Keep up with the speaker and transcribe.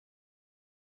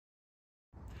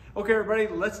Okay, everybody,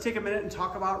 let's take a minute and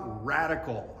talk about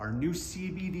Radicle, our new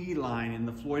CBD line in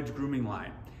the Floyd's grooming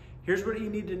line. Here's what you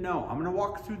need to know. I'm gonna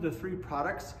walk through the three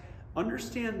products.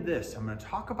 Understand this, I'm gonna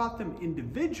talk about them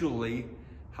individually.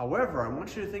 However, I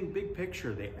want you to think big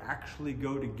picture. They actually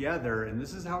go together, and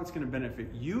this is how it's gonna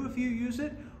benefit you if you use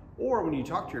it, or when you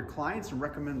talk to your clients and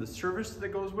recommend the service that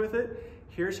goes with it.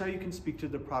 Here's how you can speak to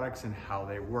the products and how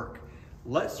they work.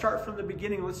 Let's start from the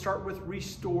beginning. Let's start with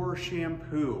Restore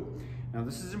Shampoo. Now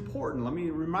this is important. Let me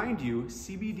remind you,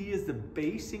 CBD is the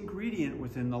base ingredient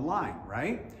within the line,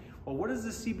 right? Well, what is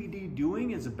the CBD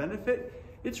doing as a benefit?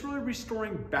 It's really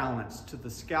restoring balance to the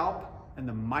scalp and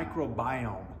the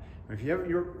microbiome. If you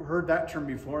haven't heard that term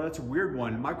before, that's a weird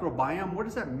one. Microbiome, what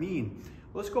does that mean?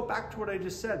 Well, let's go back to what I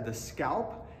just said. The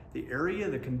scalp, the area,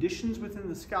 the conditions within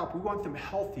the scalp, we want them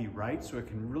healthy, right? So it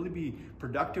can really be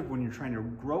productive when you're trying to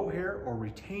grow hair or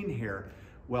retain hair.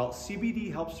 Well,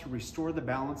 CBD helps to restore the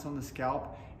balance on the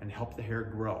scalp and help the hair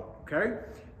grow, okay?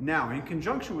 Now, in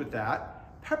conjunction with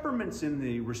that, peppermint's in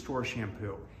the Restore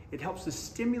Shampoo. It helps to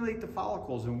stimulate the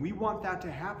follicles, and we want that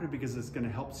to happen because it's gonna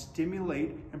help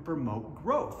stimulate and promote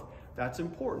growth. That's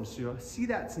important. So you'll see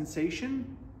that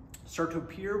sensation start to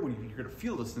appear when you're gonna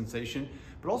feel the sensation,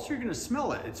 but also you're gonna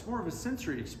smell it. It's more of a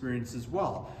sensory experience as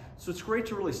well. So it's great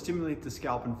to really stimulate the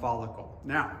scalp and follicle.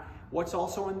 Now, what's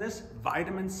also in this?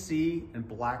 Vitamin C and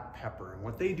black pepper. And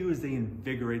what they do is they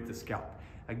invigorate the scalp.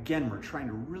 Again, we're trying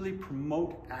to really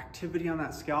promote activity on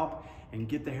that scalp and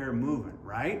get the hair moving,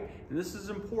 right? And this is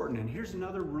important. And here's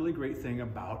another really great thing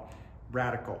about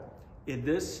Radicle.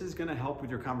 This is gonna help with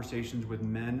your conversations with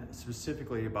men,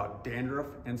 specifically about dandruff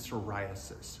and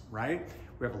psoriasis, right?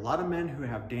 We have a lot of men who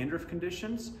have dandruff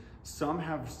conditions. Some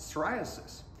have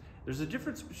psoriasis. There's a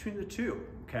difference between the two,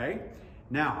 okay?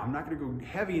 Now, I'm not gonna go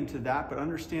heavy into that, but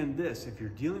understand this. If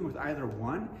you're dealing with either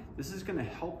one, this is gonna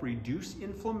help reduce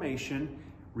inflammation,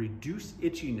 reduce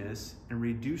itchiness, and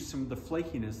reduce some of the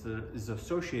flakiness that is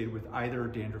associated with either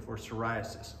dandruff or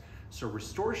psoriasis. So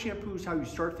Restore Shampoo is how you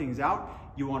start things out.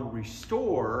 You wanna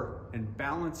restore and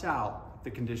balance out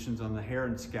the conditions on the hair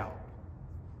and scalp.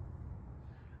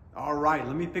 All right,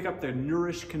 let me pick up the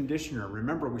Nourish Conditioner.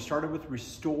 Remember, we started with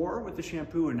Restore with the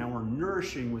shampoo, and now we're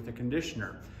nourishing with the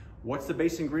conditioner. What's the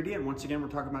base ingredient? Once again, we're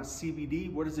talking about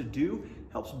CBD. What does it do?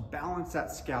 It helps balance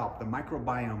that scalp, the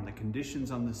microbiome, the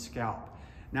conditions on the scalp.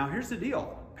 Now, here's the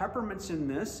deal. Peppermint's in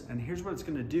this, and here's what it's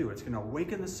gonna do. It's gonna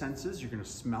awaken the senses, you're gonna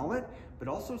smell it, but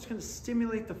also it's gonna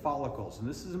stimulate the follicles, and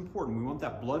this is important. We want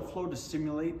that blood flow to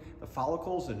stimulate the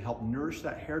follicles and help nourish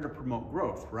that hair to promote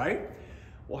growth, right?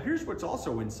 Well, here's what's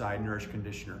also inside Nourish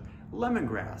Conditioner.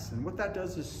 Lemongrass, and what that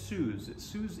does is soothes. It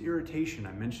soothes irritation.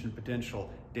 I mentioned potential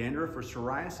dandruff or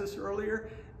psoriasis earlier.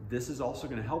 This is also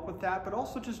gonna help with that, but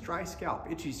also just dry scalp,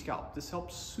 itchy scalp. This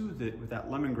helps soothe it with that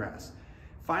lemongrass.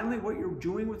 Finally, what you're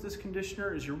doing with this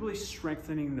conditioner is you're really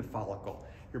strengthening the follicle.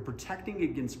 You're protecting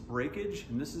against breakage,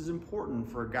 and this is important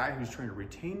for a guy who's trying to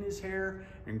retain his hair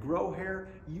and grow hair.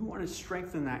 You wanna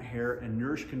strengthen that hair, and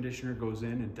Nourish Conditioner goes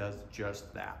in and does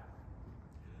just that.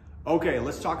 Okay,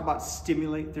 let's talk about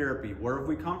stimulate therapy. Where have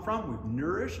we come from? We've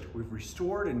nourished, we've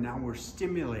restored, and now we're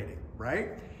stimulating,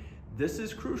 right? This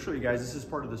is crucial, you guys. This is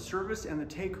part of the service and the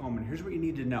take home, and here's what you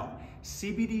need to know.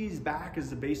 CBD is back as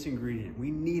the base ingredient.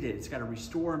 We need it. It's got to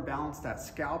restore and balance that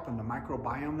scalp and the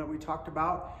microbiome that we talked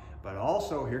about, but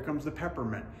also here comes the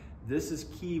peppermint. This is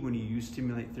key when you use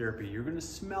stimulate therapy. You're gonna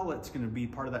smell it. It's gonna be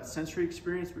part of that sensory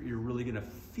experience, but you're really gonna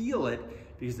feel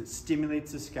it because it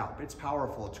stimulates the scalp. It's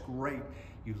powerful, it's great.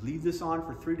 You leave this on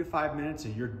for 3 to 5 minutes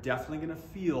and you're definitely gonna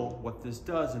feel what this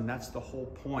does, and that's the whole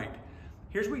point.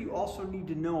 Here's what you also need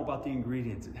to know about the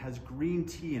ingredients. It has green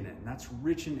tea in it, and that's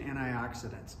rich in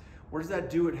antioxidants. What does that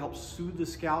do? It helps soothe the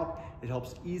scalp. It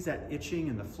helps ease that itching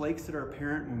and the flakes that are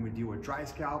apparent when we deal with dry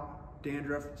scalp,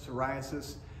 dandruff,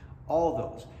 psoriasis, all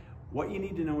those. What you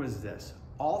need to know is this.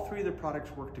 All three of the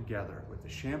products work together with the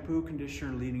shampoo,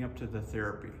 conditioner leading up to the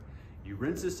therapy. You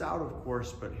rinse this out, of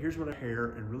course, but here's what a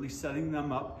hair and really setting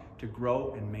them up to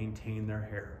grow and maintain their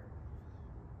hair.